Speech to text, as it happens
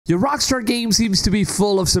Your Rockstar Games seems to be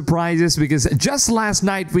full of surprises because just last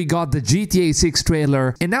night we got the GTA 6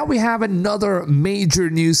 trailer, and now we have another major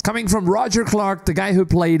news coming from Roger Clark, the guy who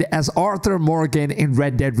played as Arthur Morgan in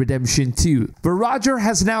Red Dead Redemption 2. But Roger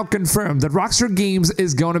has now confirmed that Rockstar Games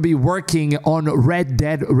is going to be working on Red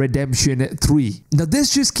Dead Redemption 3. Now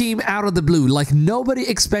this just came out of the blue, like nobody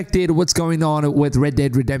expected what's going on with Red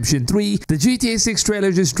Dead Redemption 3. The GTA 6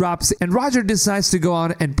 trailer just drops and Roger decides to go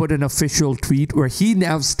on and put an official tweet where he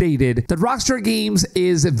now stated that Rockstar Games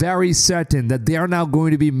is very certain that they are now going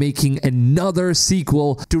to be making another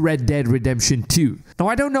sequel to Red Dead Redemption 2. Now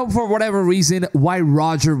I don't know for whatever reason why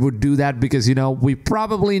Roger would do that, because you know, we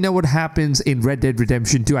probably know what happens in Red Dead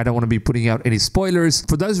Redemption 2. I don't want to be putting out any spoilers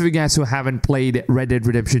for those of you guys who haven't played Red Dead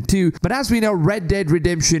Redemption 2. But as we know, Red Dead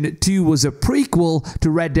Redemption 2 was a prequel to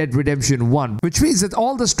Red Dead Redemption 1, which means that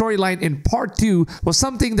all the storyline in part 2 was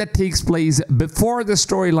something that takes place before the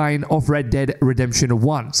storyline of Red Dead Redemption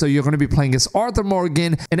 1. So you're going to be playing as Arthur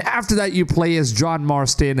Morgan, and after that you play as John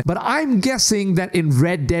Marston. But I'm guessing that in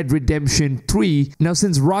Red Dead Redemption 3, now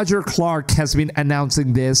since Roger Clark has been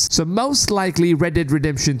announcing this, so most likely Red Dead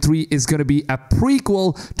Redemption 3 is going to be a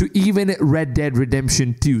prequel to even Red Dead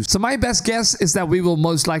Redemption 2. So my best guess is that we will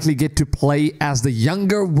most likely get to play as the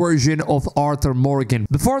younger version of Arthur Morgan.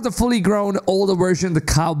 Before the fully grown older version, the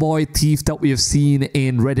cowboy thief that we have seen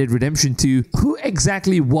in Red Dead Redemption 2, who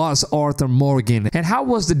exactly was Arthur Morgan? And how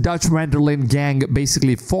was the Dutch Vanderlyn gang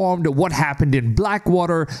basically formed? What happened in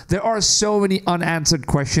Blackwater? There are so many unanswered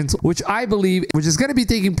questions, which I believe is going to be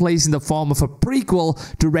taking place in the form of a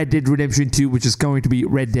prequel to Red Dead Redemption 2, which is going to be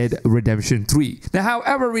Red Dead Redemption 3. Now,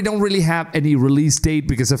 however, we don't really have any release date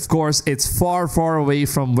because, of course, it's far, far away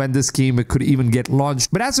from when this game could even get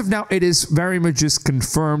launched. But as of now, it is very much just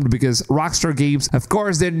confirmed because Rockstar Games, of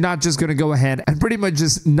course, they're not just going to go ahead and pretty much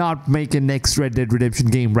just not make a next Red Dead Redemption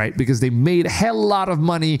game, right? Because they made a hell lot of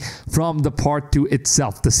money from the part 2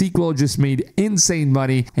 itself. The sequel just made insane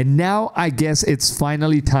money, and now I guess it's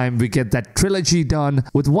finally time we get that trilogy done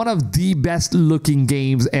with one of the best looking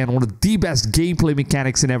games and one of the best gameplay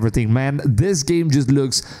mechanics and everything. Man, this game just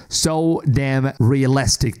looks so damn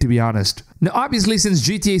realistic, to be honest. Now, obviously, since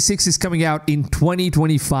GTA 6 is coming out in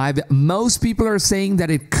 2025, most people are saying that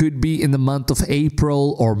it could be in the month of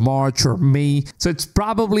April or March or May. So it's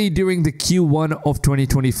probably during the Q1 of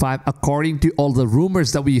 2025, according to all the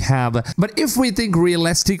rumors that we have. But if we think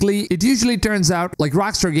realistically, it usually turns out like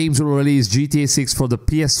Rockstar Games will release GTA 6 for the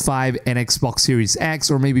PS5 and Xbox Series X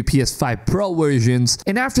or maybe PS5 Pro versions.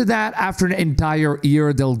 And after that, after an entire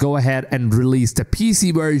year, they'll go ahead and release the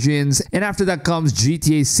PC versions. And after that comes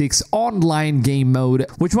GTA 6 Online game mode,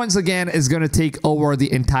 which once again is going to take over the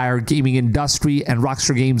entire gaming industry, and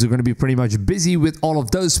Rockstar Games are going to be pretty much busy with all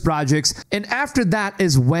of those projects. And after that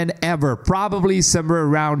is whenever, probably somewhere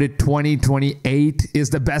around 2028 is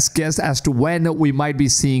the best guess as to when we might be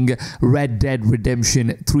seeing Red Dead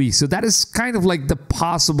Redemption 3. So that is kind of like the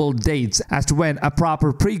possible dates as to when a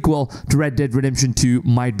proper prequel to Red Dead Redemption 2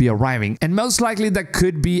 might be arriving. And most likely that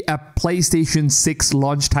could be a PlayStation 6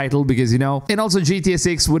 launch title, because you know, and also GTA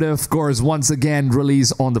 6 would of course once again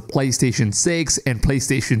release on the PlayStation 6 and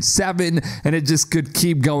PlayStation 7, and it just could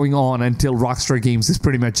keep going on until Rockstar Games is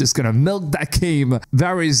pretty much just gonna milk that game,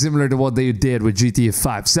 very similar to what they did with GTA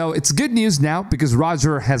 5. So it's good news now because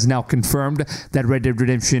Roger has now confirmed that Red Dead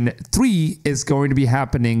Redemption 3 is going to be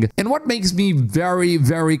happening. And what makes me very,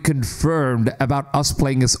 very confirmed about us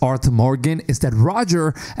playing as Arthur Morgan is that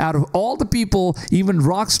Roger, out of all the people, even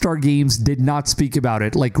Rockstar Games did not speak about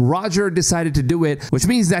it. Like, Roger decided to do it, which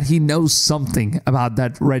means that he knows something about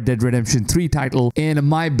that Red Dead Redemption 3 title. And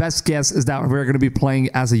my best guess is that we're going to be playing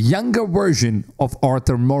as a younger version of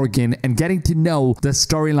Arthur Morgan and getting to know the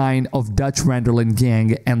storyline of Dutch Vanderlyn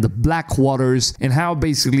gang and the Blackwaters and how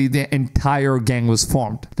basically the entire gang was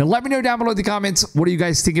formed. Now let me know down below in the comments, what do you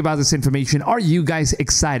guys think about this information? Are you guys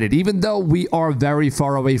excited? Even though we are very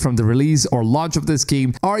far away from the release or launch of this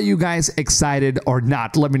game, are you guys excited or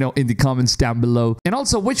not? Let me know in the comments down below. And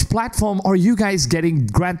also, which platform are you guys getting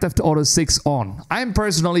Grand Theft Auto 6 on? I'm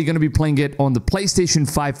personally going to be playing it on the PlayStation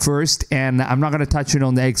 5 first, and I'm not going to touch it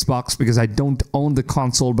on the Xbox because I don't own the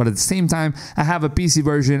console, but at the same time, I have a PC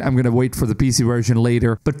version. I'm going to wait for the PC version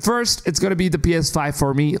later. But first, it's going to be the PS5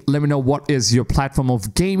 for me. Let me know what is your platform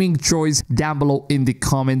of gaming choice down below in the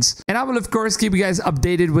comments. And I will, of course, keep you guys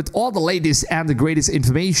updated with all the latest and the greatest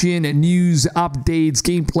information, news, updates,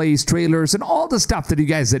 gameplays, trailers, and all the stuff that you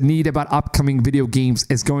guys need about upcoming video games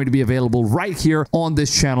is going to be available right here on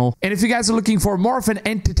this channel. And And if you guys are looking for more of an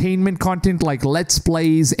entertainment content like Let's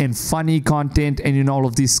Plays and funny content and all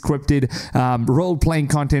of these scripted role-playing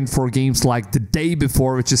content for games like The Day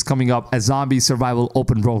Before, which is coming up, a zombie survival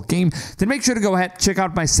open world game, then make sure to go ahead, check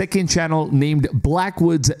out my second channel named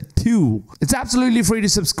Blackwoods 2. It's absolutely free to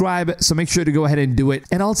subscribe, so make sure to go ahead and do it.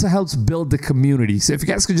 And also helps build the community. So if you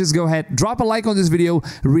guys could just go ahead, drop a like on this video,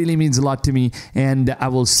 it really means a lot to me. And I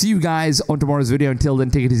will see you guys on tomorrow's video. Until then,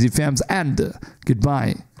 take it easy, fams, and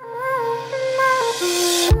goodbye.